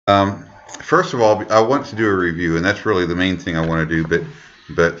First of all, I want to do a review, and that's really the main thing I want to do.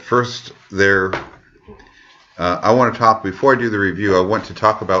 But first, I want to talk, before I do the review, I want to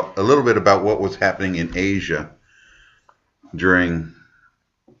talk about a little bit about what was happening in Asia during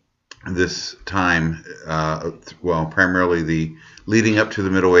this time, well, primarily the leading up to the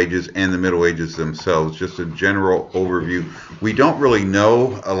Middle Ages and the Middle Ages themselves. Just a general overview. We don't really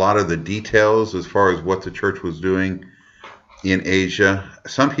know a lot of the details as far as what the church was doing in Asia.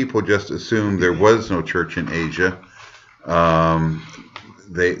 Some people just assume there was no church in Asia. A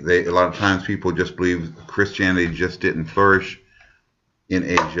lot of times people just believe Christianity just didn't flourish in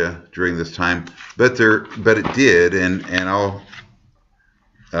Asia during this time, but it did, and I'll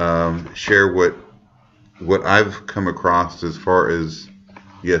share what I've come across as far as,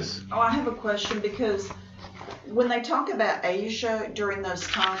 yes. Oh, I have a question, because when they talk about Asia during those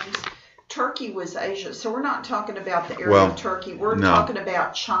times, Turkey was Asia, so we're not talking about the area of Turkey. We're talking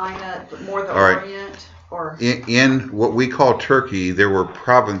about China, more the Orient. Or in what we call Turkey, there were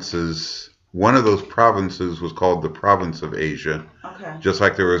provinces. One of those provinces was called the province of Asia. Okay. Just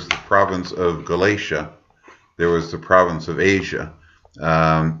like there was the province of Galatia, there was the province of Asia.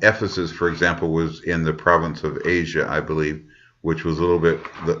 Ephesus, for example, was in the province of Asia, I believe, which was a little bit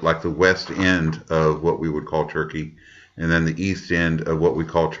like the west end of what we would call Turkey. And then the east end of what we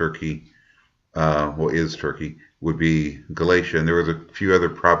call Turkey, is Turkey, would be Galatia. And there was a few other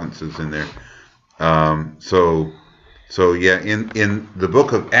provinces in there. So yeah, in the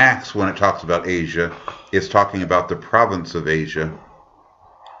book of Acts, when it talks about Asia, it's talking about the province of Asia,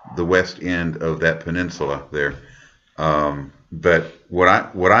 the west end of that peninsula there. But what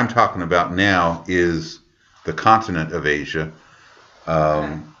I'm talking about now is the continent of Asia,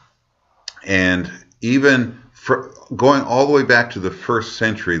 and even going all the way back to the 1st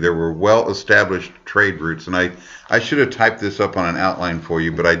century, there were well-established trade routes, and I should have typed this up on an outline for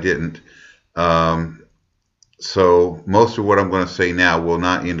you, but I didn't. So most of what I'm going to say now will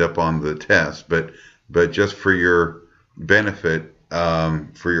not end up on the test, but just for your benefit,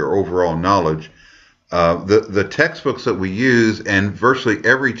 for your overall knowledge, the textbooks that we use, and virtually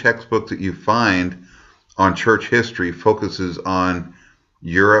every textbook that you find on church history, focuses on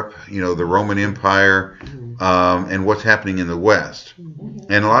Europe, the Roman Empire, and what's happening in the West.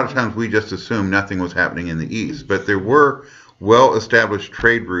 And a lot of times we just assume nothing was happening in the East, but there were well-established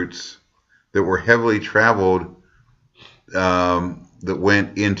trade routes that were heavily traveled, that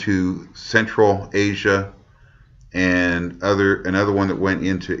went into Central Asia, and another one that went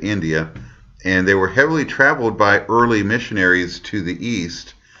into India, and they were heavily traveled by early missionaries to the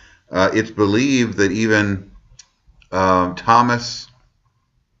East. It's believed that even Thomas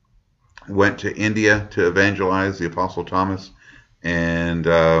went to India to evangelize, the Apostle Thomas, and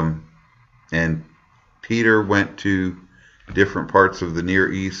Peter went to different parts of the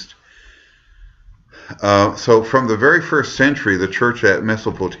Near East. So from the very 1st century, the church at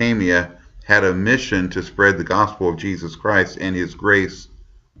Mesopotamia had a mission to spread the gospel of Jesus Christ and His grace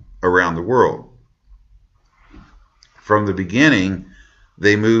around the world. From the beginning,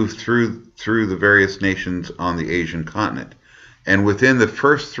 they moved through the various nations on the Asian continent. And within the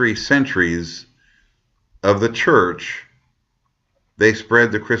first 3 centuries of the church, they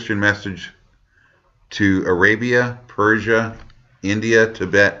spread the Christian message to Arabia, Persia, India,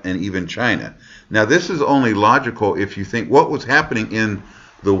 Tibet, and even China. Now, this is only logical if you think what was happening in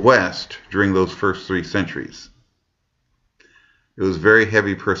the West during those first 3 centuries. It was very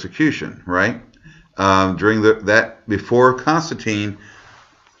heavy persecution, right? During before Constantine,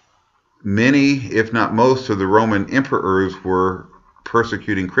 many, if not most, of the Roman emperors were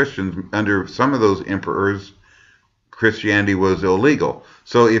persecuting Christians. Under some of those emperors, Christianity was illegal.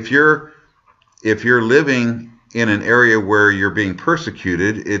 So if you're living in an area where you're being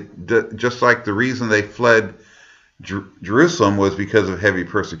persecuted, just like the reason they fled Jerusalem was because of heavy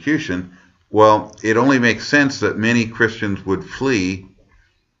persecution, well, it only makes sense that many Christians would flee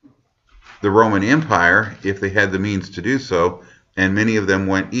the Roman Empire if they had the means to do so, and many of them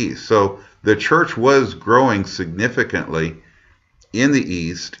went east. So the church was growing significantly in the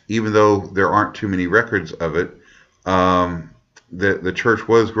East, even though there aren't too many records of it. The church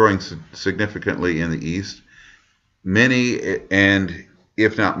was growing significantly in the East. Many, and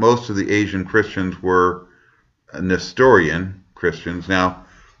if not most, of the Asian Christians were Nestorian Christians. Now,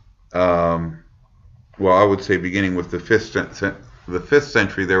 well, I would say beginning with the 5th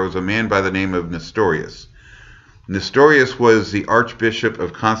century, there was a man by the name of Nestorius. Nestorius was the Archbishop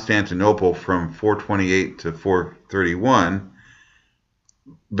of Constantinople from 428 to 431.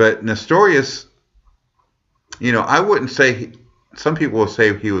 But Nestorius, I wouldn't say, some people will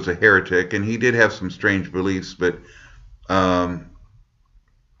say he was a heretic, and he did have some strange beliefs, but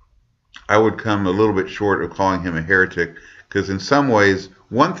I would come a little bit short of calling him a heretic, because in some ways,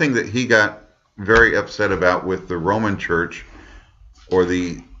 one thing that he got very upset about with the Roman Church, or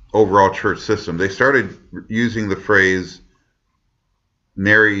the overall church system, they started using the phrase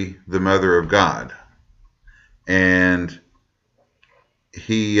Mary, the Mother of God. And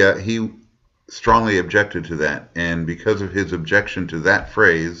he strongly objected to that. And because of his objection to that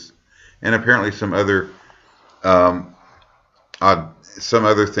phrase, and apparently some other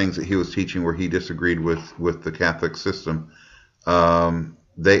things that he was teaching where he disagreed with the Catholic system,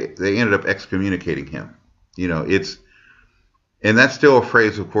 they ended up excommunicating him. And that's still a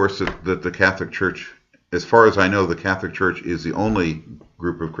phrase, of course, that the Catholic Church, as far as I know, the Catholic Church is the only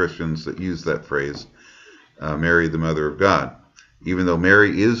group of Christians that use that phrase, Mary, the Mother of God. Even though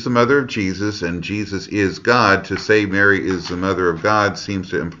Mary is the mother of Jesus and Jesus is God, to say Mary is the Mother of God seems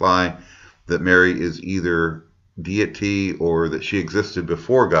to imply that Mary is either deity or that she existed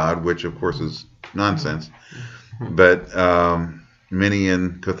before God, which of course is nonsense. But many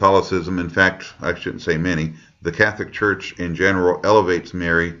in Catholicism, in fact, I shouldn't say many, the Catholic Church in general elevates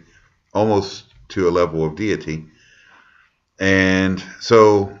Mary almost to a level of deity. And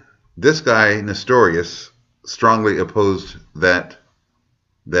so this guy, Nestorius, strongly opposed that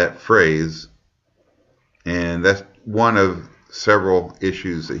phrase, and that's one of several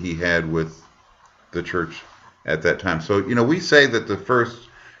issues that he had with the church at that time. So, we say that the first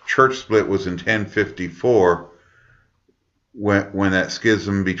church split was in 1054, when that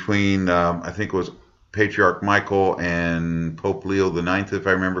schism between, I think it was Patriarch Michael and Pope Leo IX, if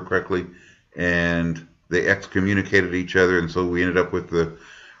I remember correctly, and they excommunicated each other, and so we ended up with the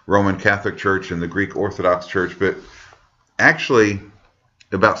Roman Catholic Church and the Greek Orthodox Church. But actually,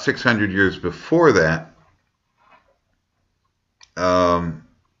 about 600 years before that,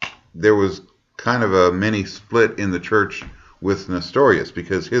 there was kind of a mini split in the church with Nestorius,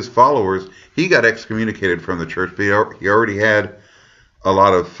 because his followers, he got excommunicated from the church, but he already had a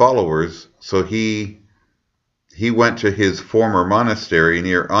lot of followers, so he went to his former monastery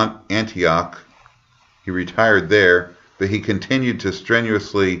near Antioch. He retired there, but he continued to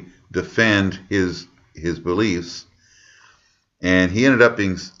strenuously defend his beliefs, and he ended up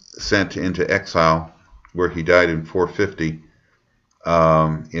being sent into exile, where he died in 450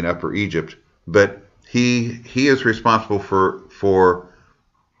 in Upper Egypt. But he is responsible for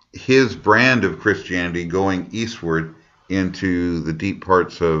his brand of Christianity going eastward into the deep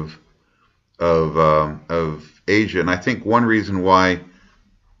parts of Asia. And I think one reason why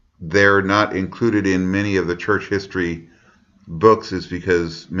they're not included in many of the church history books is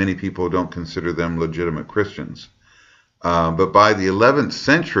because many people don't consider them legitimate Christians. But by the 11th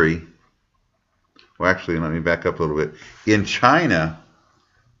century, well, actually, let me back up a little bit. In China,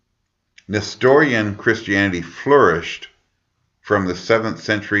 Nestorian Christianity flourished from the 7th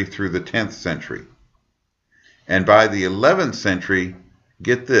century through the 10th century. And by the 11th century,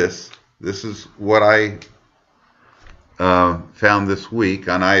 get this is what I found this week,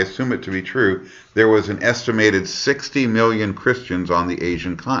 and I assume it to be true, there was an estimated 60 million Christians on the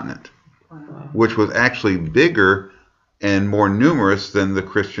Asian continent, which was actually bigger and more numerous than the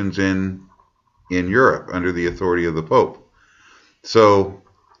Christians in Europe under the authority of the Pope. So,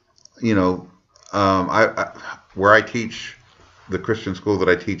 where I teach, the Christian school that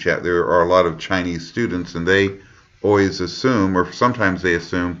I teach at, there are a lot of Chinese students, and they always assume, or sometimes they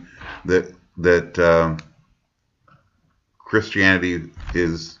assume, that Christianity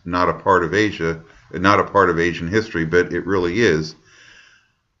is not a part of Asia, not a part of Asian history, but it really is.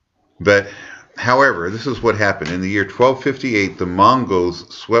 But, however, this is what happened. In the year 1258, the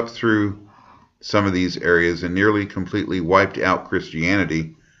Mongols swept through some of these areas and nearly completely wiped out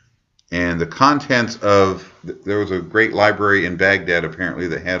Christianity. And the contents there was a great library in Baghdad, apparently,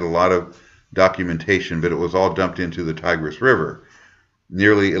 that had a lot of documentation, but it was all dumped into the Tigris River,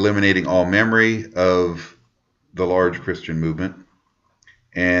 nearly eliminating all memory of the large Christian movement.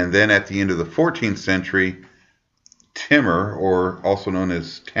 And then at the end of the 14th century, Timur, or also known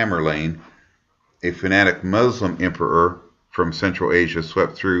as Tamerlane, a fanatic Muslim emperor from Central Asia,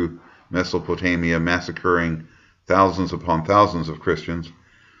 swept through Mesopotamia, massacring thousands upon thousands of Christians.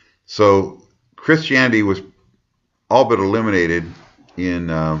 So Christianity was all but eliminated in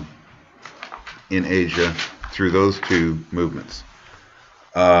Asia through those two movements.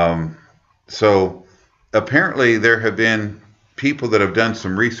 So apparently there have been people that have done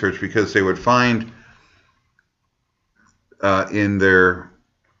some research, because they would find in their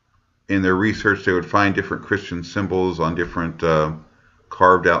research, they would find different Christian symbols on different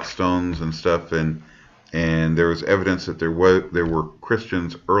carved out stones and stuff, and there was evidence that there were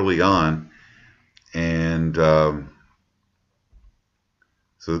Christians early on, and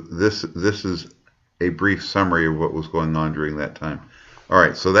So this is a brief summary of what was going on during that time. All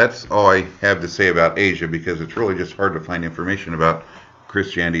right, so that's all I have to say about Asia, because it's really just hard to find information about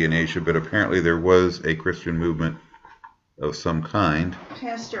Christianity in Asia, but apparently there was a Christian movement of some kind.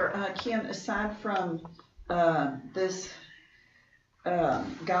 Pastor Ken, aside from this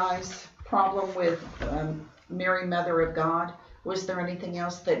guy's problem with Mary, Mother of God, was there anything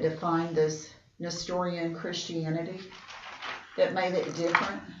else that defined this Nestorian Christianity that made it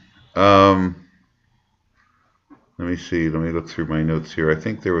different? Let me see. Let me look through my notes here. I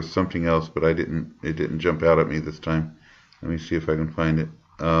think there was something else, but it didn't jump out at me this time. Let me see if I can find it.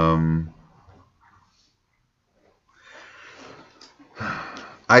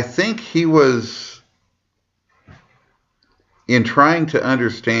 I think he was, in trying to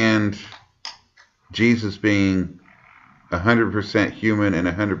understand Jesus being 100% human and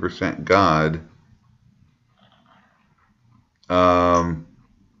 100% God,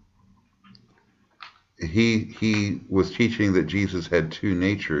 he was teaching that Jesus had two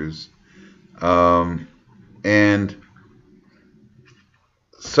natures, and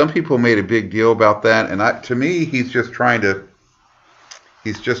some people made a big deal about that. And to me, he's just trying to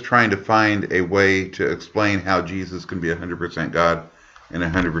find a way to explain how Jesus can be 100% God and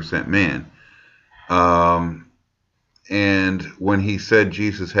 100% man. And when he said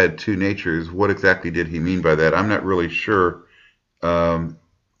Jesus had two natures, what exactly did he mean by that? I'm not really sure.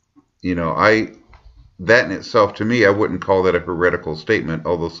 That in itself, to me, I wouldn't call that a heretical statement,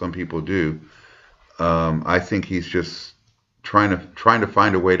 although some people do. I think he's just trying to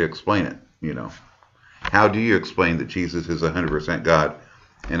find a way to explain it. How do you explain that Jesus is 100% God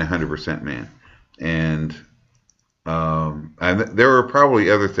and 100% man? And there are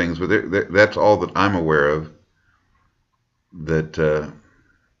probably other things, but that's all that I'm aware of. That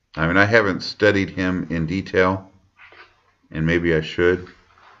I haven't studied him in detail, and maybe I should,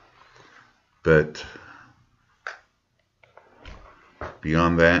 but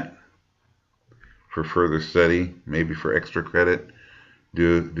beyond that, for further study, maybe for extra credit,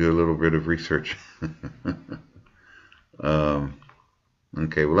 do a little bit of research.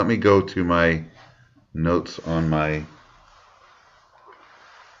 Okay, well, let me go to my notes on my...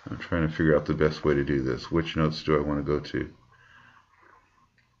 I'm trying to figure out the best way to do this. Which notes do I want to go to?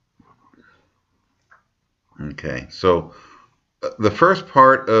 Okay, so the first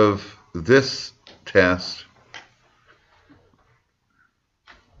part of this test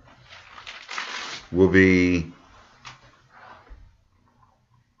will be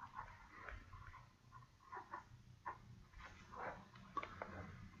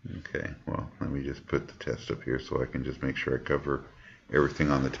okay, well, let me just put the test up here so I can just make sure I cover everything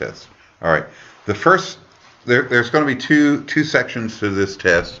on the test. All right, the first, there's going to be two sections to this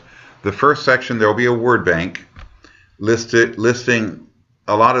test. The first section, there will be a word bank listing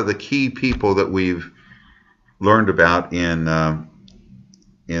a lot of the key people that we've learned about in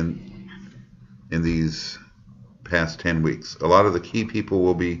these past 10 weeks. A lot of the key people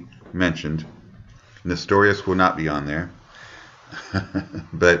will be mentioned. Nestorius will not be on there.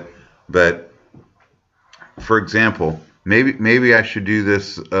 but for example, maybe I should do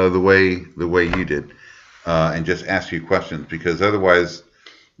this the way you did, and just ask you questions, because otherwise,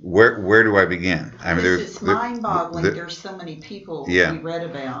 where do I begin? It's mind-boggling. There's so many people we read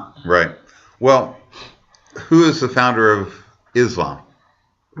about. Right. Well, who is the founder of Islam?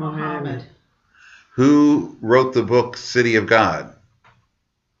 Muhammad. Who wrote the book City of God?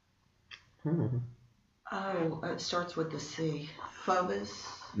 Oh, it starts with the C. Clovis?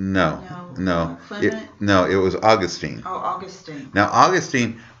 No. Clement? It was Augustine. Oh, Augustine. Now,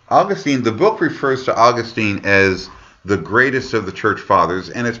 Augustine, the book refers to Augustine as the greatest of the church fathers,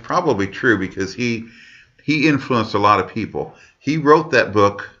 and it's probably true because he influenced a lot of people. He wrote that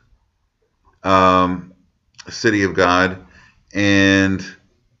book, City of God, and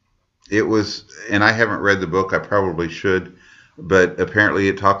it was, and I haven't read the book, I probably should, but apparently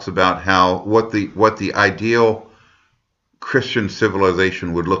it talks about what the ideal Christian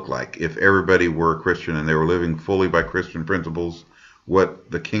civilization would look like if everybody were a Christian and they were living fully by Christian principles, what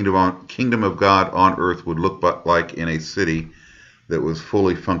the kingdom of God on earth would look like in a city that was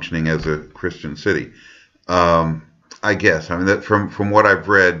fully functioning as a Christian city. I guess, that from what I've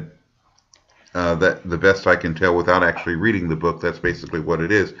read, that the best I can tell without actually reading the book, that's basically what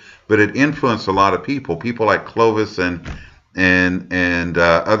it is. But it influenced a lot of people like Clovis and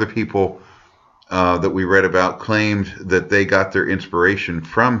other people that we read about claimed that they got their inspiration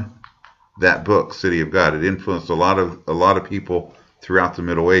from that book, City of God. It influenced a lot of people throughout the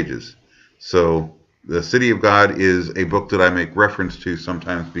Middle Ages. So the City of God is a book that I make reference to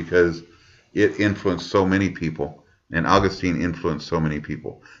sometimes because it influenced so many people And Augustine influenced so many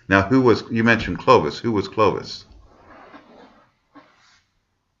people. Now, you mentioned Clovis. Who was Clovis?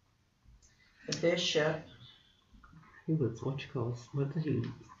 The bishop. He was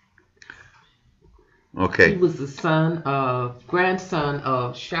Okay. He was the grandson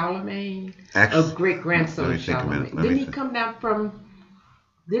of Charlemagne, great grandson of Charlemagne. Didn't he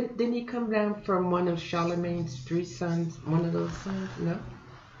come down from one of Charlemagne's 3 sons? One of those sons? No.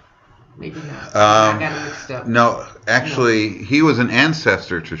 Maybe not. I got it mixed up. No, actually, he was an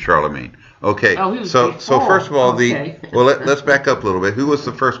ancestor to Charlemagne. Okay. Oh, he was so first of all, let's back up a little bit. Who was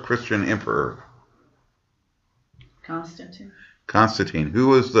the first Christian emperor? Constantine. Constantine. Who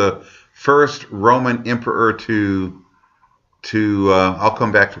was the first Roman emperor to I'll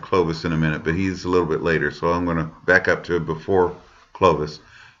come back to Clovis in a minute, but he's a little bit later, so I'm going to back up to before Clovis.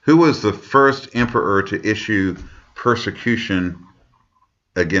 Who was the first emperor to issue persecution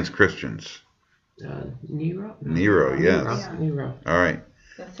against Christians? Nero. Nero, yes. Nero. All right.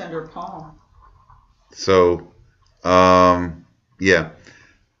 That's under Paul. So, yeah.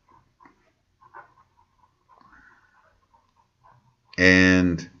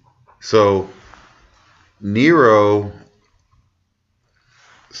 And so Nero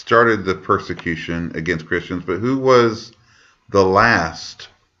started the persecution against Christians, but who was the last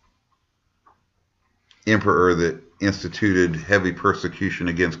emperor that instituted heavy persecution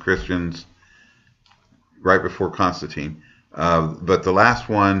against Christians right before Constantine? But the last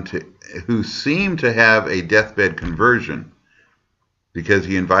one who seemed to have a deathbed conversion, because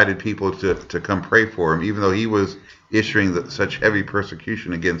he invited people to come pray for him, even though he was issuing such heavy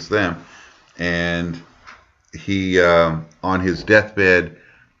persecution against them. And he, on his deathbed,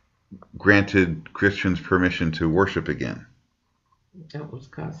 granted Christians permission to worship again. That was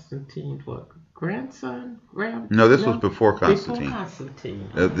Constantine's what? Grandson? No, this was before Constantine. Before Constantine.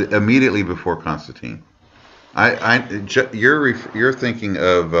 Immediately before Constantine. You're thinking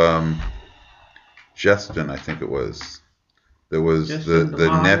of Justin, I think it was. There was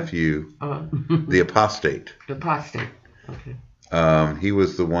the nephew, the apostate. The apostate. Okay. He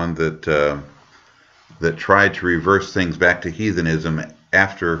was the one that tried to reverse things back to heathenism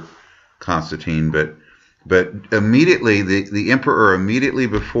after Constantine, but immediately the emperor immediately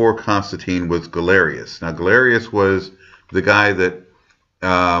before Constantine was Galerius. Now Galerius was the guy that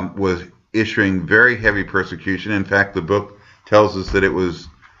was issuing very heavy persecution. In fact, the book tells us that it was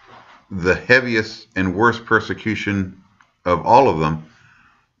the heaviest and worst persecution of all of them,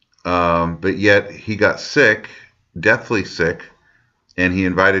 but yet he got sick, deathly sick, and he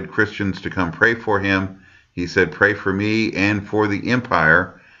invited Christians to come pray for him. He said, "Pray for me and for the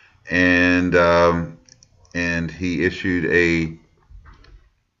empire," and he issued an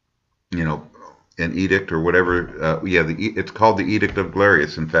edict or whatever. It's called the Edict of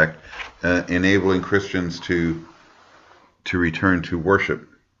Galerius. In fact, enabling Christians to return to worship.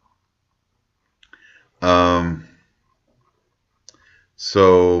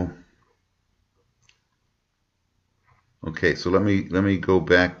 So let me go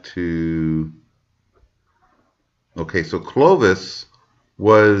back to. Okay, so Clovis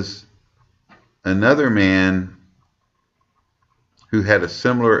was another man who had a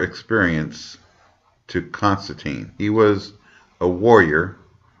similar experience to Constantine. He was a warrior.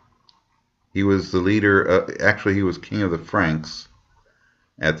 He was the leader. Actually, he was king of the Franks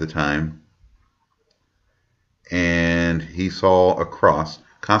at the time. And he saw a cross.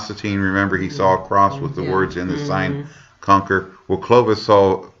 Constantine, remember, he saw a cross with the words in the sign, conquer. Well, Clovis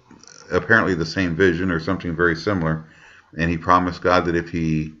saw apparently the same vision or something very similar. And he promised God that if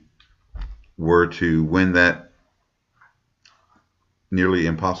he were to win that nearly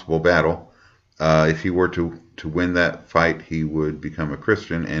impossible battle, if he were to win that fight, he would become a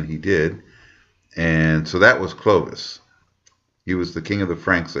Christian, and he did. And so that was Clovis. He was the king of the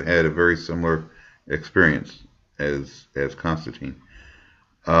Franks that had a very similar experience as Constantine.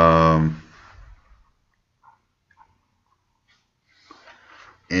 And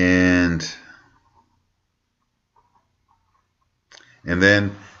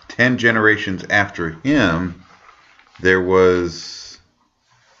then 10 generations after him, there was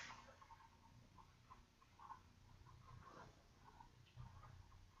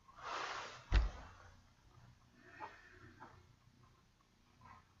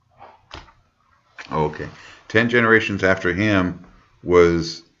okay. 10 generations after him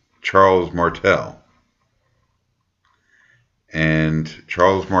was Charles Martel. And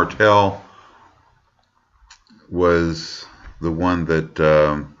Charles Martel was the one that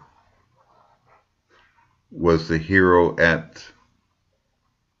was the hero at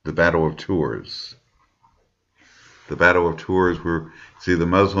the Battle of Tours. The Battle of Tours the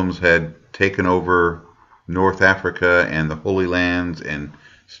Muslims had taken over North Africa and the Holy Lands and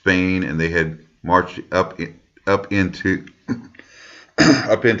Spain, and they had marched up into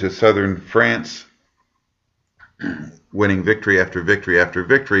up into southern France, winning victory after victory after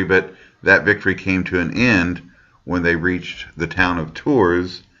victory. But that victory came to an end when they reached the town of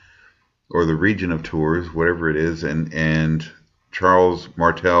Tours, or the region of Tours, whatever it is, and Charles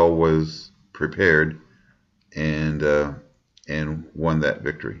Martel was prepared and won that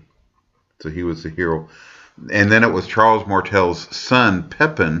victory. So he was the hero. And then it was Charles Martel's son,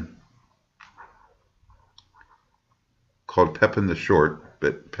 Pepin, called Pepin the Short,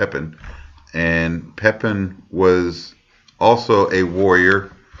 but Pepin. And Pepin was also a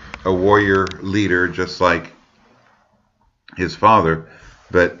warrior leader, just like his father.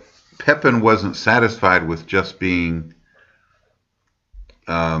 But Pepin wasn't satisfied with just being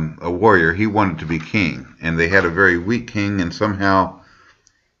a warrior. He wanted to be king. And they had a very weak king, and somehow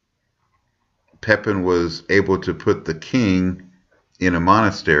Pepin was able to put the king in a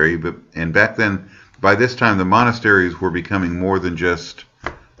monastery. And back then, by this time, the monasteries were becoming more than just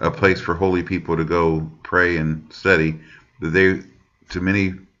a place for holy people to go pray and study. To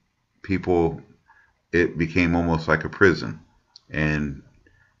many people, it became almost like a prison. And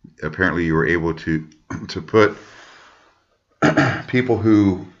apparently you were able to put people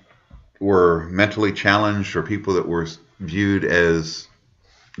who were mentally challenged, or people that were viewed as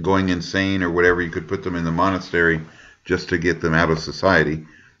going insane or whatever, you could put them in the monastery just to get them out of society.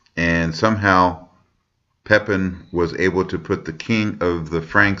 And somehow Pepin was able to put the king of the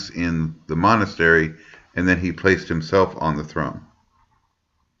Franks in the monastery, and then he placed himself on the throne.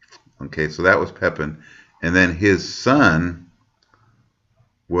 Okay, so that was Pepin. And then his son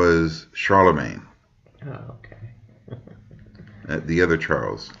was Charlemagne. Oh, okay. The other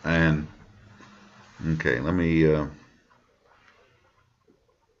Charles. And okay, let me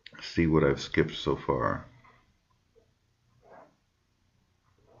see what I've skipped so far.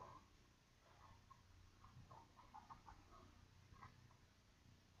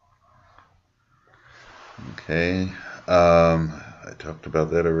 Okay, I talked about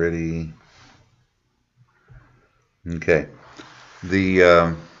that already. Okay,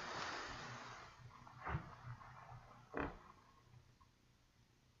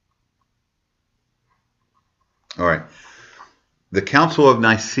 all right. The Council of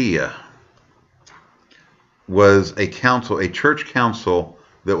Nicaea was a church council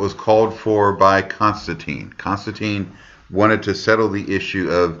that was called for by Constantine. Constantine wanted to settle the issue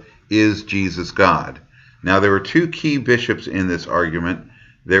of, is Jesus God? Now, there were two key bishops in this argument.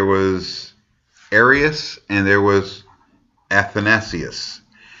 There was Arius and there was Athanasius.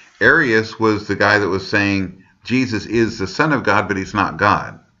 Arius was the guy that was saying Jesus is the Son of God, but he's not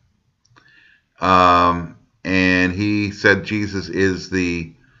God. And he said Jesus is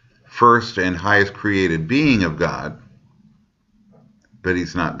the first and highest created being of God, but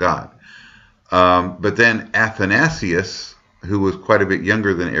he's not God. But then Athanasius, who was quite a bit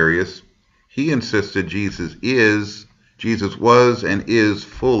younger than Arius, he insisted Jesus was and is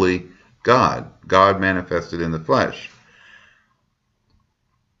fully God, God manifested in the flesh.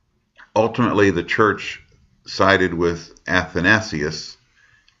 Ultimately, the church sided with Athanasius,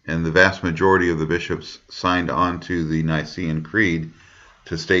 and the vast majority of the bishops signed on to the Nicene Creed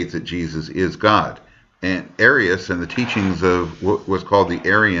to state that Jesus is God. And Arius and the teachings of what was called the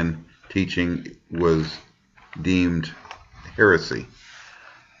Arian teaching was deemed heresy.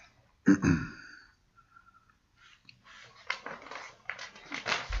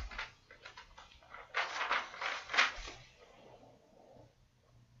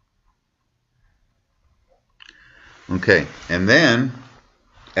 Okay, and then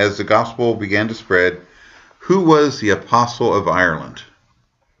as the gospel began to spread, who was the apostle of Ireland?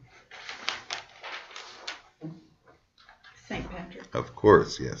 St. Patrick. Of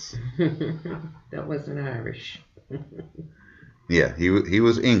course, yes. That wasn't Irish. Yeah, he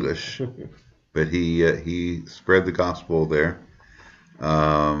was English, but he spread the gospel there.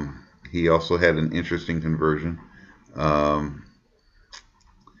 He also had an interesting conversion.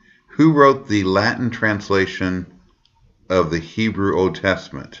 Who wrote the Latin translation of the Hebrew Old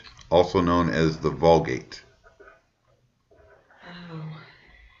Testament, also known as the Vulgate? Oh,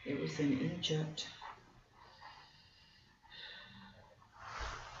 it was in Egypt.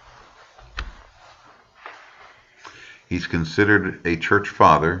 He's considered a church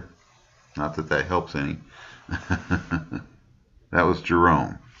father. Not that that helps any. That was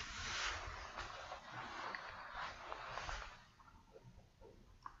Jerome.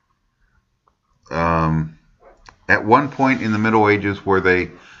 At one point in the Middle Ages, where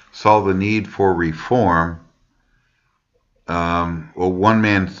they saw the need for reform, Well, one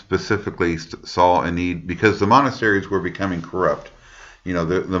man specifically saw a need because the monasteries were becoming corrupt. You know,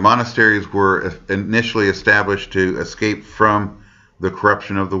 the monasteries were initially established to escape from the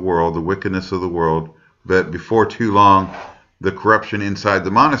corruption of the world, the wickedness of the world. But before too long, the corruption inside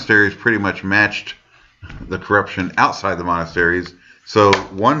the monasteries pretty much matched the corruption outside the monasteries. So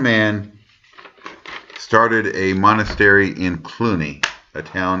one man started a monastery in Cluny, a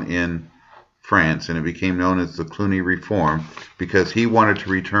town in France, and it became known as the Cluny Reform because he wanted to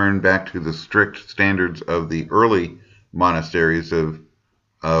return back to the strict standards of the early monasteries it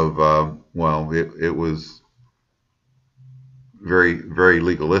was very, very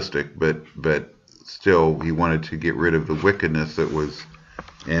legalistic, but still he wanted to get rid of the wickedness that was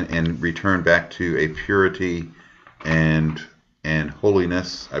and return back to a purity and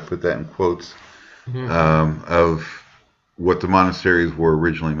holiness, I put that in quotes, of what the monasteries were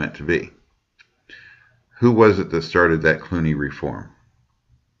originally meant to be. Who was it that started that Cluny Reform?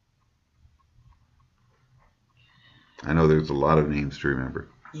 I know there's a lot of names to remember.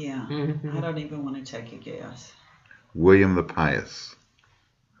 Yeah, I don't even want to take a guess. William the Pious.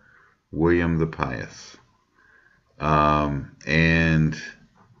 William the Pious. And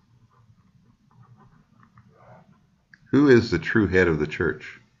who is the true head of the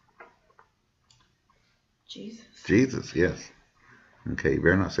church? Jesus. Jesus, yes. Okay, you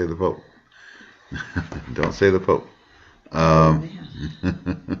better not say the Pope. Don't say the Pope.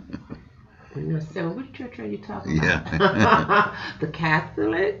 So which church are you talking about? The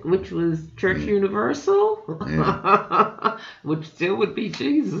Catholic, which was Church Universal, which still would be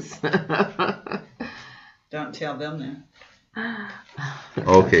Jesus. Don't tell them that.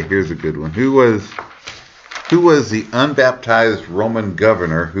 Okay, here's a good one. Who was the unbaptized Roman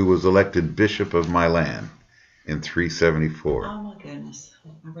governor who was elected Bishop of Milan in 374? Oh my goodness.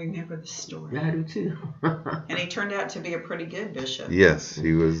 I remember the story. I do too. And he turned out to be a pretty good bishop. Yes,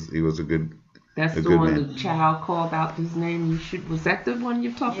 he was a good. That's the one man. The child called out his name. Was that the one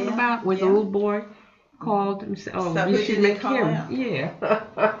you're talking about? Where the little boy called and said, "Oh, so you should make him." Out? Yeah.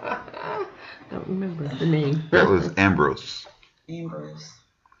 Don't remember the name. That was Ambrose. Ambrose.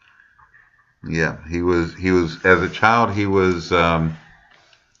 Yeah, he was as a child he was in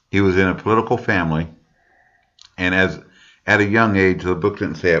a political family, and at a young age, the book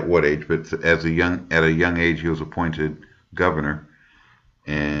didn't say at what age, but at a young age he was appointed governor,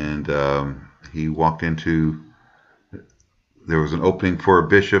 and he walked into, there was an opening for a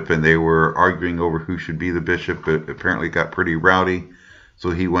bishop, and they were arguing over who should be the bishop, but apparently it got pretty rowdy,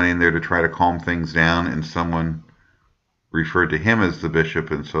 so he went in there to try to calm things down, and someone referred to him as the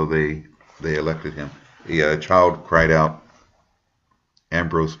bishop, and so they elected him. A child cried out,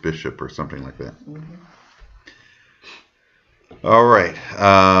 Ambrose Bishop, or something like that. Mm-hmm. All right.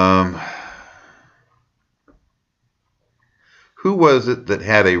 Who was it that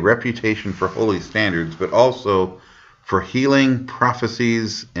had a reputation for holy standards, but also for healing,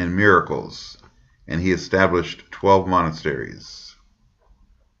 prophecies, and miracles? And he established 12 monasteries.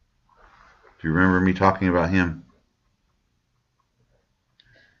 Do you remember me talking about him?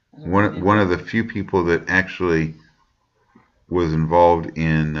 One of the few people that actually was involved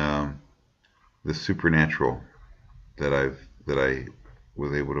in the supernatural that I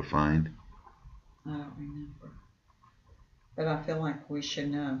was able to find. I don't remember, but I feel like we should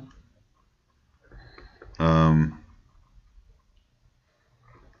know.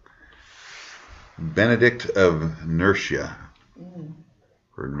 Benedict of Nursia,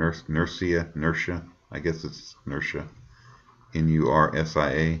 or Nursia. I guess it's Nursia.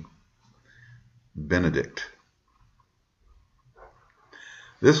 Nursia. Benedict.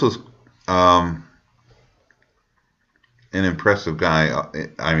 This was an impressive guy.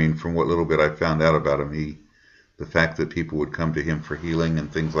 I mean, from what little bit I found out about him, the fact that people would come to him for healing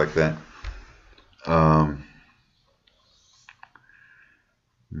and things like that.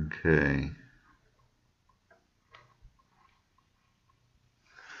 Okay.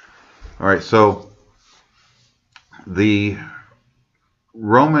 All right, so the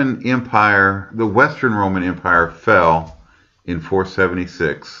Roman Empire, the Western Roman Empire, fell in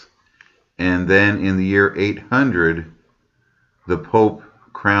 476, and then in the year 800, the Pope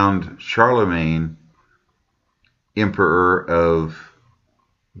crowned Charlemagne emperor of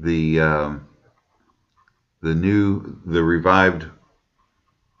the revived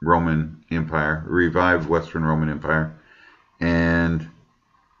Roman Empire, revived Western Roman Empire, and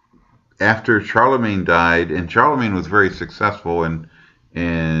after Charlemagne died, and Charlemagne was very successful, and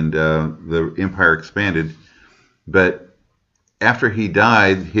the empire expanded, but after he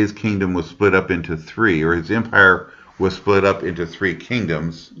died, his kingdom was split up into three, or his empire was split up into three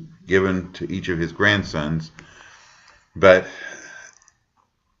kingdoms, given to each of his grandsons. But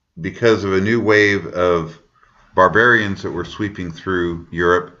because of a new wave of barbarians that were sweeping through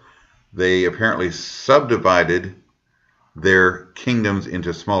Europe, they apparently subdivided their kingdoms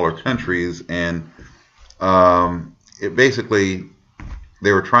into smaller countries, and it basically,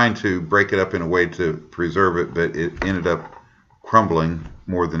 they were trying to break it up in a way to preserve it, but it ended up crumbling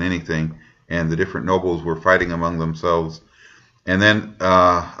more than anything, and the different nobles were fighting among themselves. And then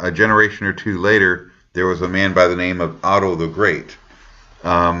a generation or two later, there was a man by the name of Otto the Great.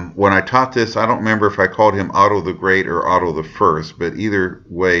 When I taught this, I don't remember if I called him Otto the Great or Otto the First, but either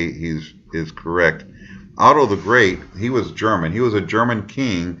way is correct. Otto the Great, he was German. He was a German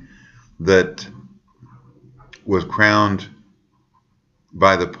king that was crowned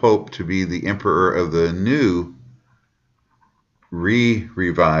by the Pope to be the emperor of the new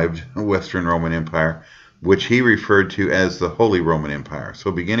revived Western Roman Empire, which he referred to as the Holy Roman Empire.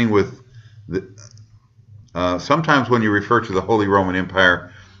 So beginning with sometimes when you refer to the Holy Roman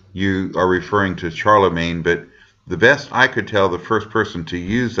Empire, you are referring to Charlemagne, but the best I could tell, the first person to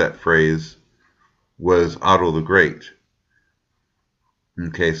use that phrase was Otto the Great.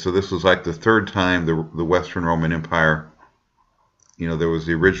 Okay, so this was like the third time the Western Roman Empire, there was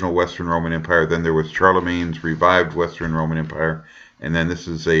the original Western Roman Empire, then there was Charlemagne's revived Western Roman Empire, and then this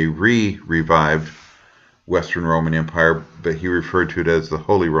is a revived Western Roman Empire, but he referred to it as the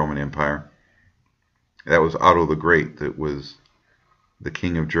Holy Roman Empire. That was Otto the Great, that was the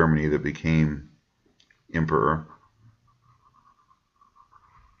king of Germany that became emperor.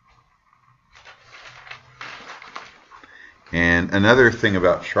 And another thing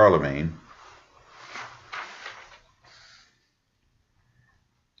about Charlemagne,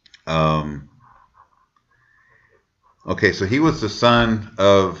 okay, so he was the son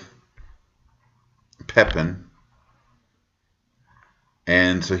of Pepin,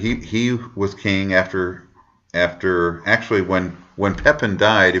 and so he was king after actually when Pepin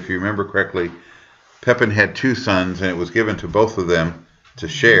died, if you remember correctly, Pepin had two sons, and it was given to both of them to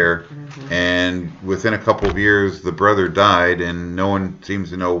share, and within a couple of years the brother died, and no one seems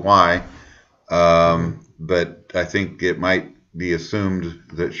to know why, but I think it might be assumed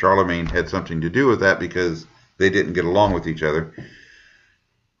that Charlemagne had something to do with that because they didn't get along with each other.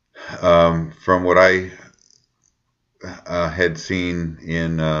 From what I had seen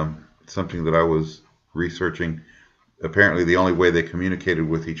in something that I was researching, apparently the only way they communicated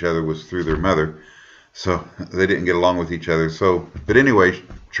with each other was through their mother. So they didn't get along with each other. So, but anyway,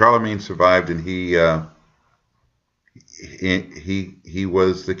 Charlemagne survived, and he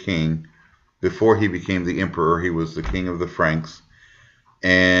was the king. Before he became the emperor, he was the king of the Franks,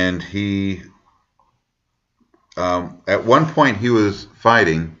 and he at one point he was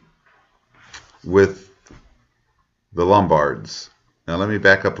fighting with the Lombards. Now let me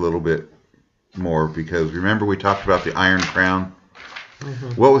back up a little bit more, because remember we talked about the Iron Crown.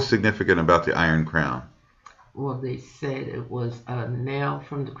 What was significant about the Iron Crown? Well, they said it was a nail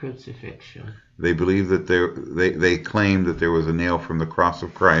from the crucifixion. They believed that they claimed that there was a nail from the cross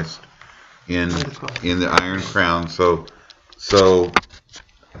of Christ in the Iron Crown. So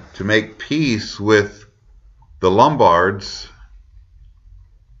to make peace with the Lombards,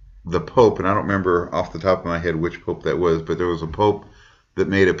 the Pope, and I don't remember off the top of my head which Pope that was, but there was a Pope that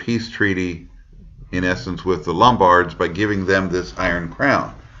made a peace treaty in essence with the Lombards by giving them this Iron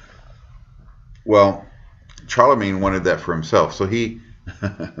Crown. Well, Charlemagne wanted that for himself, so he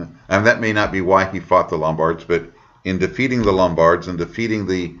and that may not be why he fought the Lombards, but in defeating the Lombards and defeating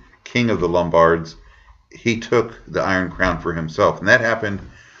the king of the Lombards, he took the Iron Crown for himself, and that happened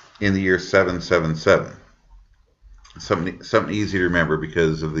in the year 777. Something easy to remember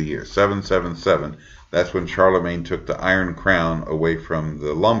because of the year 777. That's when Charlemagne took the Iron Crown away from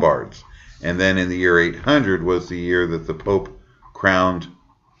the Lombards. And then in the year 800 was the year that the Pope crowned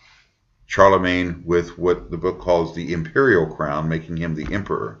Charlemagne with what the book calls the imperial crown, making him the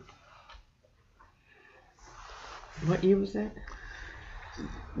emperor. What year was that?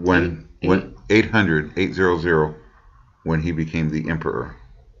 When 800, when he became the emperor.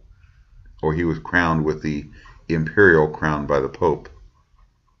 Or he was crowned with the imperial crown by the Pope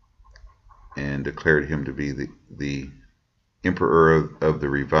and declared him to be the emperor of the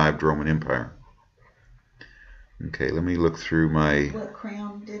revived Roman Empire. Okay, let me look through my... What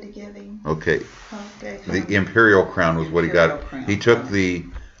crown did he give him? Okay, the imperial crown was what he got. He took the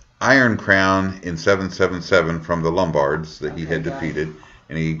Iron Crown in 777 from the Lombards that he had defeated,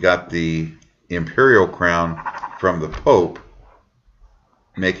 and he got the imperial crown from the Pope,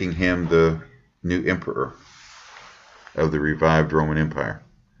 making him the new emperor of the revived Roman Empire.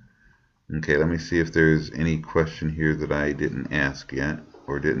 Okay, let me see if there's any question here that I didn't ask yet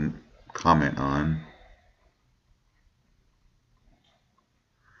or didn't comment on.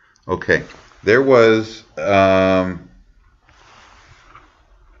 Okay, there was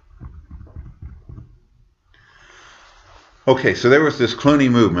okay, so there was this Cluny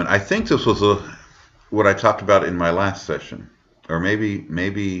movement. I think this was what I talked about in my last session, or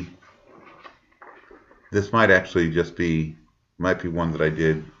maybe this might actually just be one that I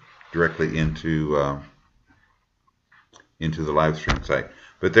did directly into the live stream site.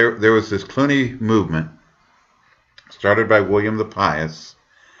 But there was this Cluny movement started by William the Pious,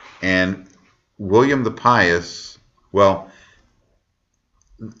 and William the Pious, well,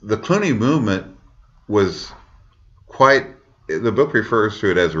 the Cluny movement was quite, the book refers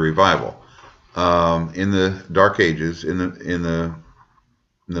to it as a revival. In the Dark Ages, in the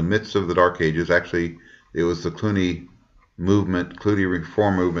midst of the Dark Ages, actually, it was the Cluny movement, Cluny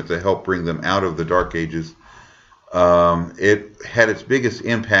reform movement, that helped bring them out of the Dark Ages. It had its biggest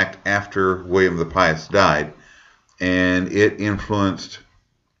impact after William the Pious died, and it influenced,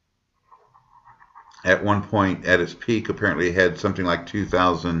 at one point, at its peak, apparently it had something like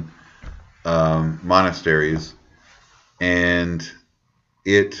 2,000 monasteries, and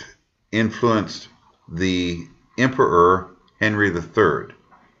it influenced the Emperor Henry III.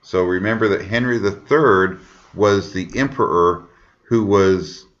 So remember that Henry III was the emperor who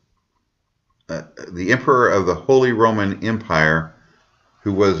was the emperor of the Holy Roman Empire,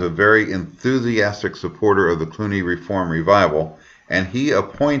 who was a very enthusiastic supporter of the Cluny Reform revival, and he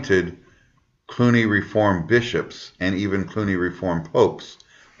appointed Cluny Reform bishops and even Cluny Reform popes,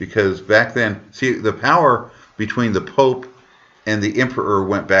 because back then, see, the power between the pope and the emperor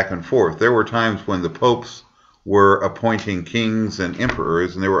went back and forth. There were times when the popes were appointing kings and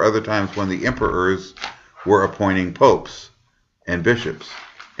emperors, and there were other times when the emperors were appointing popes and bishops.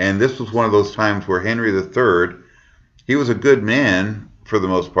 And this was one of those times where Henry III, he was a good man for the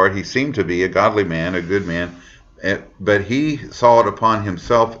most part. He seemed to be a godly man, a good man, but he saw it upon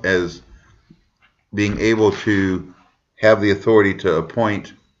himself as being able to have the authority to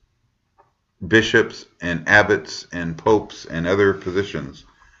appoint bishops and abbots and popes and other positions.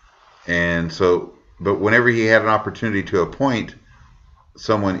 And so, but whenever he had an opportunity to appoint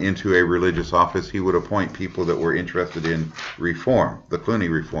someone into a religious office, he would appoint people that were interested in reform, the Cluny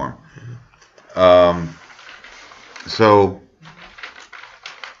reform. So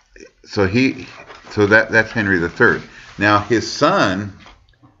that's Henry III. Now his son,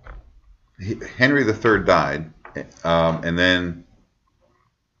 Henry III, died, and then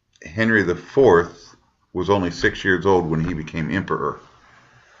Henry IV was only 6 years old when he became emperor.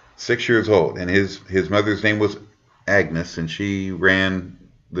 6 years old, and his mother's name was Agnes, and she ran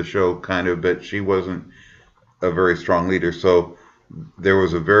the show kind of, but she wasn't a very strong leader. So there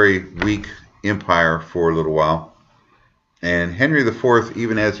was a very weak empire for a little while. And Henry IV,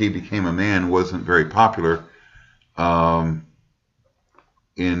 even as he became a man, wasn't very popular as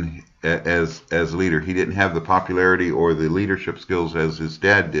leader. He didn't have the popularity or the leadership skills as his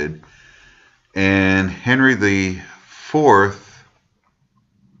dad did. And Henry IV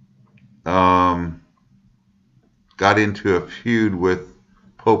got into a feud with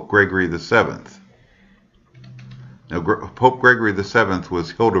Pope Gregory VII. Now, Pope Gregory VII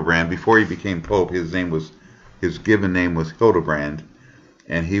was Hildebrand. Before he became Pope, his given name was Hildebrand,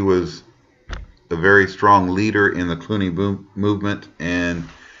 and he was a very strong leader in the Cluny movement and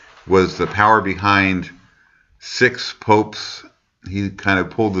was the power behind 6 popes. He kind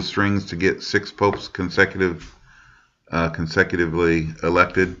of pulled the strings to get 6 popes consecutively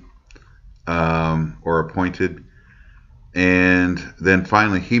elected or appointed. And then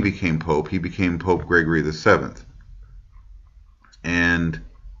finally he became Pope. He became Pope Gregory VII. And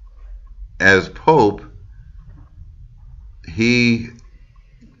as Pope, I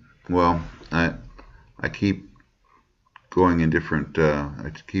keep going in different,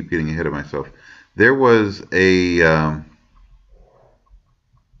 I keep getting ahead of myself. There was a,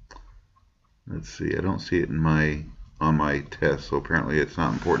 let's see, I don't see it on my test, so apparently it's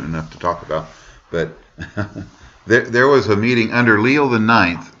not important enough to talk about, but there was a meeting under Leo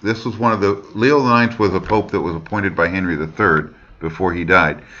IX. This was Leo IX was a pope that was appointed by Henry III before he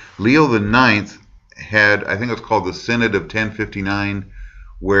died. Leo IX had, I think it was called the Synod of 1059,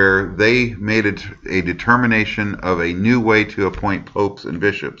 where they made a determination of a new way to appoint popes and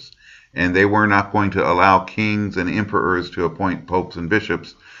bishops. And they were not going to allow kings and emperors to appoint popes and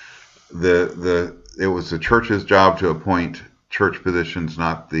bishops. It was the church's job to appoint church positions,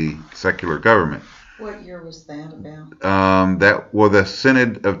 not the secular government. What year was that about? The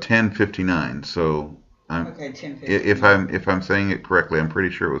Synod of 1059. So okay, 1059. If I'm saying it correctly, I'm pretty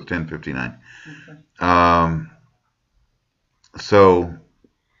sure it was 1059. Okay. So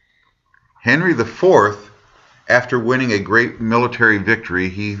Henry IV after winning a great military victory,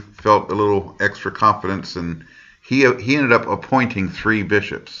 he felt a little extra confidence, and he ended up appointing 3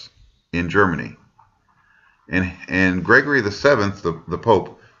 bishops in Germany. And Gregory the Seventh, the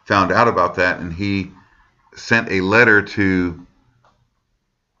Pope, found out about that, and he sent a letter to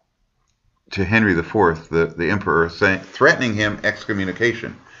Henry IV, the emperor, threatening him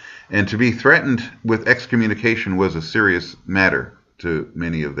excommunication. And to be threatened with excommunication was a serious matter to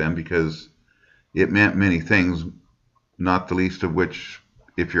many of them, because it meant many things, not the least of which,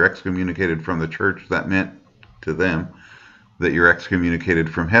 if you're excommunicated from the church, that meant to them that you're excommunicated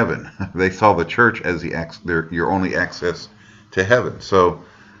from heaven. They saw the church as your only access to heaven. So,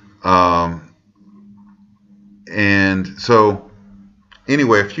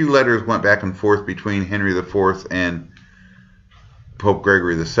 anyway, a few letters went back and forth between Henry IV and Pope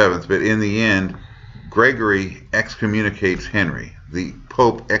Gregory VII, but in the end, Gregory excommunicates Henry. The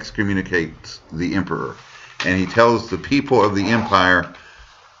Pope excommunicates the emperor, and he tells the people of the empire,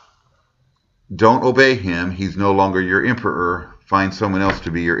 don't obey him. He's no longer your emperor. Find someone else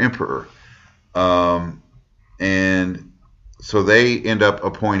to be your emperor. And so they end up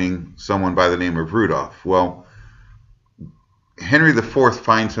appointing someone by the name of Rudolph. Well, Henry IV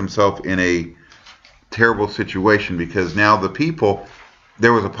finds himself in a terrible situation, because now the people,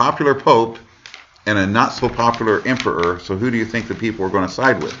 there was a popular pope and a not so popular emperor, so who do you think the people are going to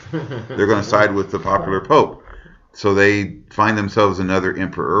side with? They're going to side with the popular pope. So they find themselves another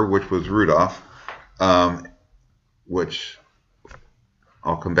emperor, which was Rudolph, which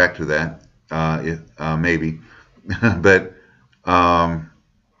I'll come back to that, maybe. But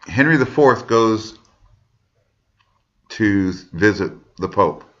Henry IV goes to visit the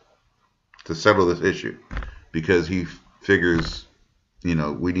Pope to settle this issue, because he figures,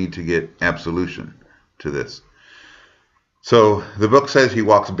 we need to get absolution to this. So the book says he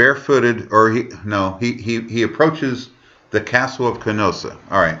walks barefooted, or he approaches the castle of Canossa.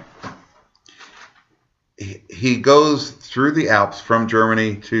 All right. He goes through the Alps from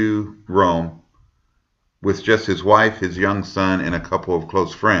Germany to Rome with just his wife, his young son, and a couple of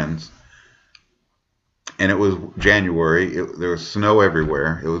close friends. And it was January. There was snow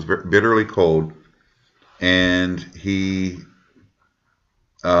everywhere. It was bitterly cold. And the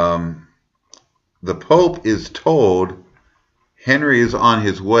Pope is told Henry is on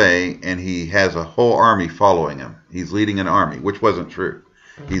his way, and he has a whole army following him. He's leading an army, which wasn't true.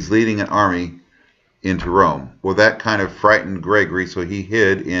 He's leading an army into Rome. Well, that kind of frightened Gregory, so he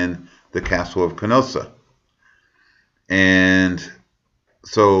hid in the castle of Canossa. And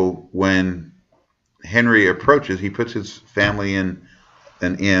so when Henry approaches, he puts his family in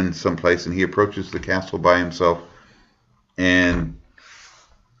an inn someplace, and he approaches the castle by himself. And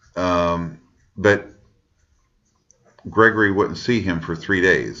but Gregory wouldn't see him for 3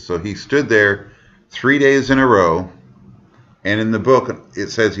 days. So he stood there 3 days in a row, and in the book it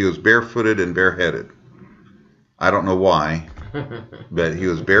says he was barefooted and bareheaded. I don't know why, but he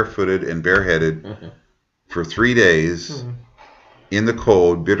was barefooted and bareheaded for 3 days in the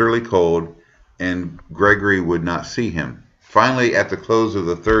cold, bitterly cold, and Gregory would not see him. Finally, at the close of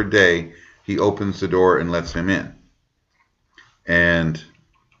the 3rd day, he opens the door and lets him in. And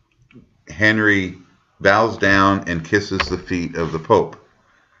Henry bows down and kisses the feet of the Pope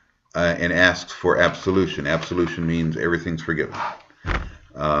and asks for absolution. Absolution means everything's forgiven.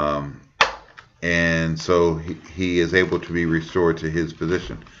 And so he is able to be restored to his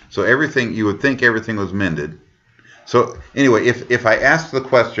position. So everything, you would think everything was mended. So anyway, if I ask the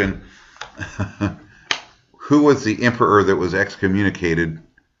question, who was the emperor that was excommunicated?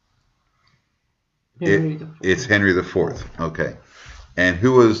 It's Henry IV. Okay. And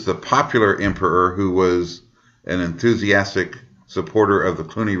who was the popular emperor who was an enthusiastic supporter of the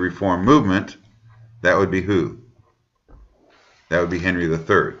Cluny Reform movement? That would be who? That would be Henry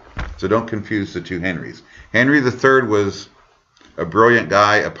III. So don't confuse the two Henrys. Henry III was a brilliant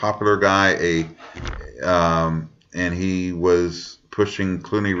guy, a popular guy, and he was pushing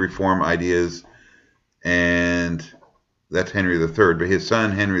Cluny Reform ideas, and that's Henry III. But his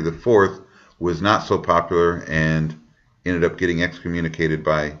son, Henry IV, was not so popular and ended up getting excommunicated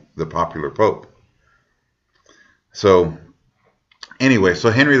by the popular Pope. So anyway, so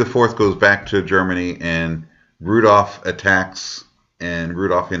Henry IV goes back to Germany, and Rudolph attacks, and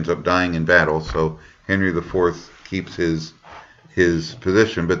Rudolph ends up dying in battle. So Henry IV keeps his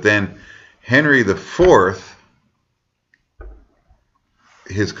position. But then Henry IV,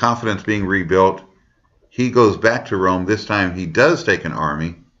 his confidence being rebuilt, he goes back to Rome. This time he does take an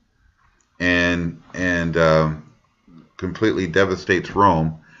army and completely devastates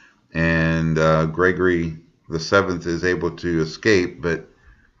Rome, and Gregory VII is able to escape, but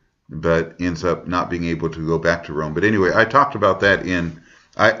but ends up not being able to go back to Rome. But anyway, I talked about that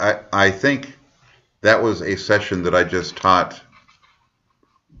I think that was a session that I just taught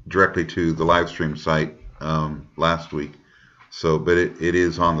directly to the live stream site last week. So, but it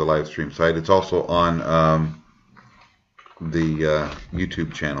is on the live stream site. It's also on the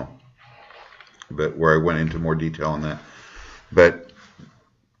YouTube channel, but where I went into more detail on that. But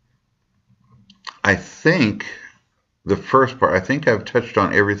I think the first part, I think I've touched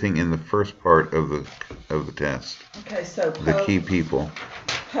on everything in the first part of the test. Okay, so the key people.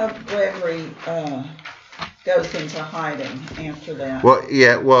 Pope Gregory goes into hiding after that. Well,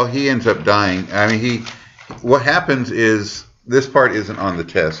 yeah. Well, he ends up dying. I mean, what happens is, this part isn't on the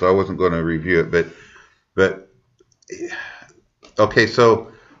test, so I wasn't going to review it. But okay.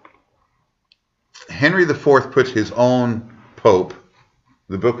 So Henry IV puts his own pope.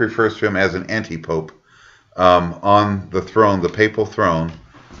 The book refers to him as an anti-pope on the throne, the papal throne.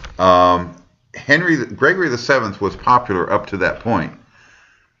 Gregory VII was popular up to that point,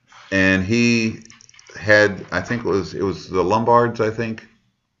 and he had, I think it was the Lombards, I think,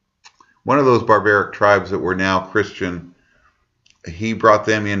 one of those barbaric tribes that were now Christian. He brought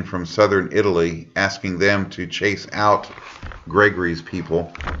them in from southern Italy, asking them to chase out Henry's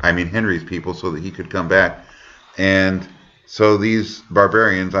people, so that he could come back. And so these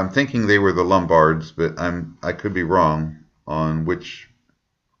barbarians, I'm thinking they were the Lombards, but I could be wrong on which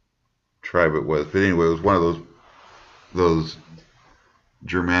tribe it was. But anyway, it was one of those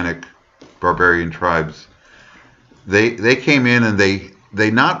Germanic barbarian tribes. They came in and they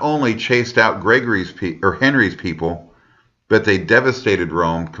not only chased out Henry's people, but they devastated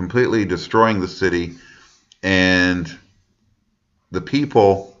Rome, completely destroying the city, and the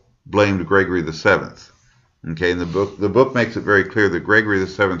people blamed Gregory VII. Okay, and the book makes it very clear that Gregory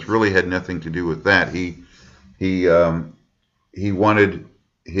VII really had nothing to do with that. He wanted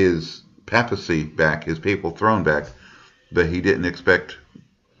his papacy back, his papal throne back, but he didn't expect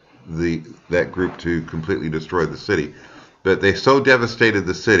that group to completely destroy the city. But they so devastated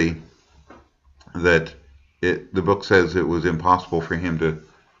the city that the book says it was impossible for him to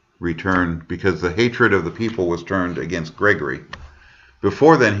return, because the hatred of the people was turned against Gregory.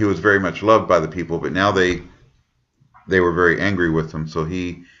 Before then, he was very much loved by the people, but now they were very angry with him. So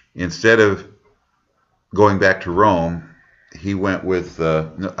he, instead of going back to Rome, he went with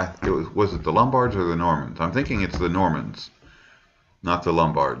was it the Lombards or the Normans? I'm thinking it's the Normans, not the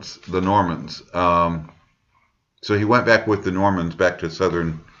Lombards. The Normans. So he went back with the Normans back to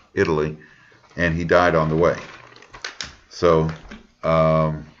southern Italy, and he died on the way. So,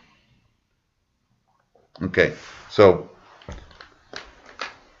 okay. So,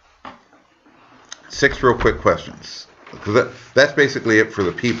 6 real quick questions, because that's basically it for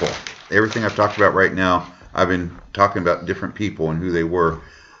the people. Everything I've talked about right now, I've been talking about different people and who they were.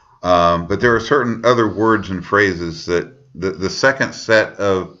 But there are certain other words and phrases that the second set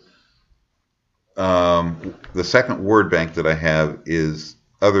of the second word bank that I have is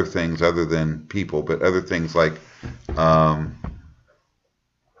other things other than people, but other things like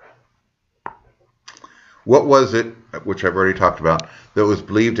what was it, which I've already talked about, that was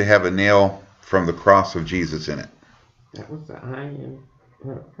believed to have a nail from the cross of Jesus in it? That was the iron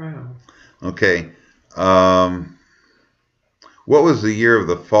crown. Okay. What was the year of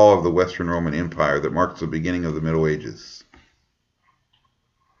the fall of the Western Roman Empire that marks the beginning of the Middle Ages?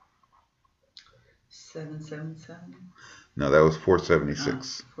 777? No, that was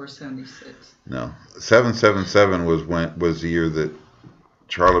 476. 476. No, 777 was the year that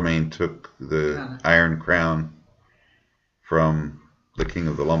Charlemagne took the Iron Crown from the King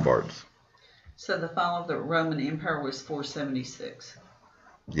of the Lombards. So the fall of the Roman Empire was 476.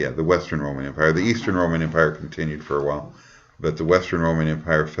 Yeah, the Western Roman Empire. The Eastern Roman Empire continued for a while, but the Western Roman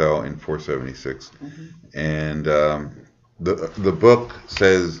Empire fell in 476. Mm-hmm. And the book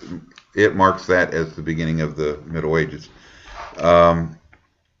says it marks that as the beginning of the Middle Ages.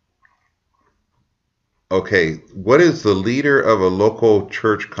 Okay, what is the leader of a local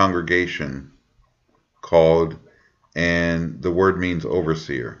church congregation called? And the word means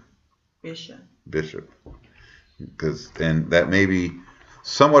overseer. Bishop. And that may be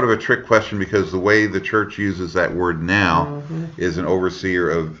somewhat of a trick question, because the way the church uses that word now is an overseer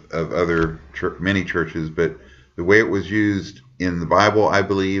of many churches, but the way it was used in the Bible, I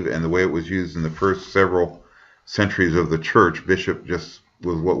believe, and the way it was used in the first several centuries of the church, bishop just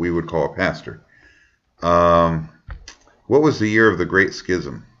was what we would call a pastor. What was the year of the Great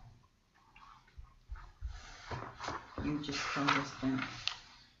Schism? You just told us that.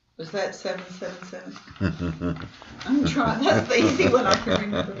 Was that 777? I'm trying. That's the easy one I can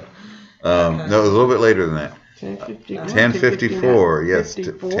remember. No, it was a little bit later than that. 1054, yes.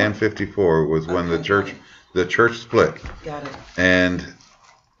 1054 was when the church split. Got it. And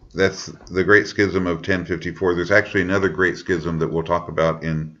that's the Great Schism of 1054. There's actually another Great Schism that we'll talk about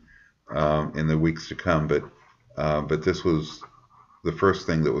in the weeks to come, but this was the first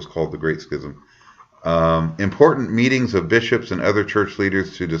thing that was called the Great Schism. Important meetings of bishops and other church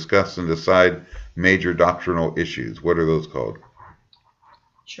leaders to discuss and decide major doctrinal issues. What are those called?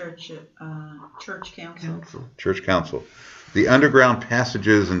 Church council. Church council. The underground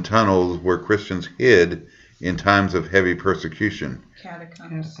passages and tunnels where Christians hid in times of heavy persecution.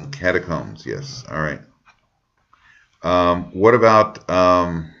 Catacombs, yes. All right. What about,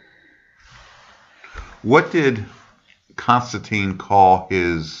 what did Constantine call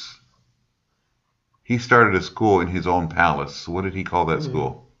his, he started a school in his own palace. What did he call that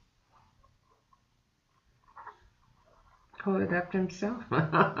school? Call it after himself?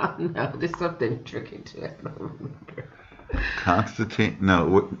 No, there's something tricky to it. I don't remember. Constantine, no,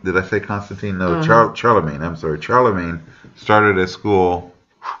 what, did I say Constantine? No, Charlemagne, I'm sorry. Charlemagne started a school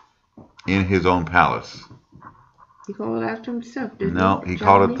in his own palace. He called it after himself, didn't he? No, he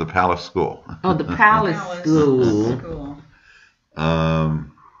called it the Palace School. Oh, the Palace School.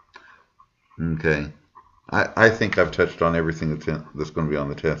 Okay. I think I've touched on everything that's going to be on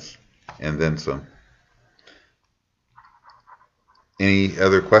the test, and then some. Any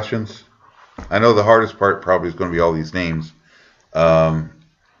other questions? I know the hardest part probably is going to be all these names. Belinda.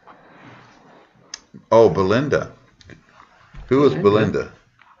 Who is Belinda?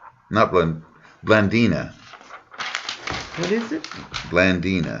 Not Blandina. What is it?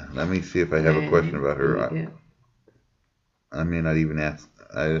 Blandina. Let me see if I have a question about her. Yeah. I may not even ask.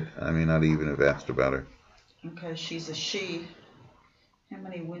 I may not even have asked about her. Okay, she's a she. How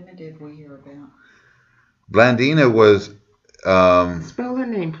many women did we hear about? Blandina was. Spell her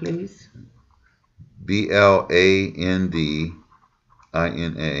name, please. Blandina.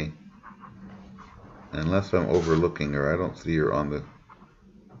 Unless I'm overlooking her, I don't see her on the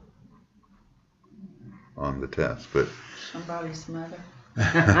test. But somebody's mother.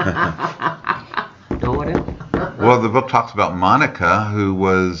 Daughter. Well, the book talks about Monica, who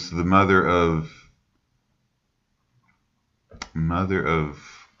was the mother of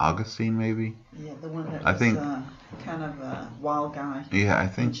Augustine, maybe. Yeah, the one that was kind of a wild guy. Yeah, I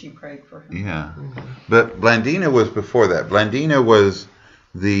think she prayed for him. Yeah, but Blandina was before that. Blandina was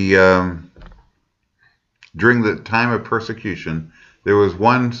the during the time of persecution. There was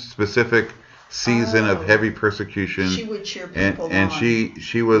one specific season of heavy persecution. She would cheer people on. And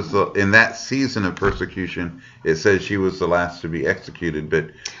she was in that season of persecution. It says she was the last to be executed,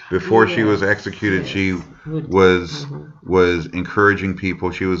 but before she was executed, she was encouraging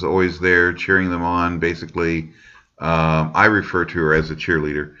people. She was always there, cheering them on. Basically, I refer to her as a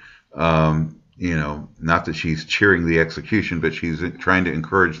cheerleader. Not that she's cheering the execution, but she's trying to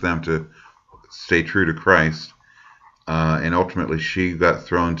encourage them to stay true to Christ. And ultimately, she got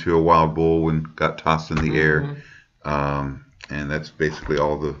thrown to a wild bull and got tossed in the air. And that's basically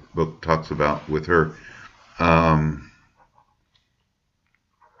all the book talks about with her.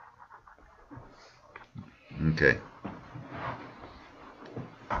 Okay.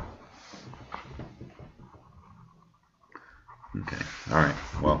 Okay. All right.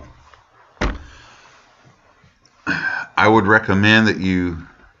 Well, I would recommend that you,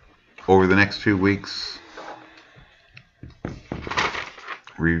 over the next 2 weeks,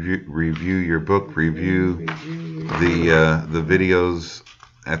 review your book, review the videos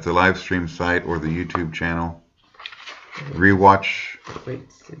at the live stream site or the YouTube channel. Rewatch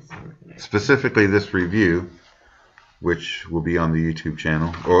specifically this review, which will be on the YouTube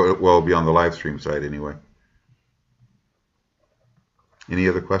channel, or it will be on the live stream site anyway. Any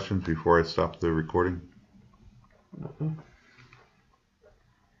other questions before I stop the recording?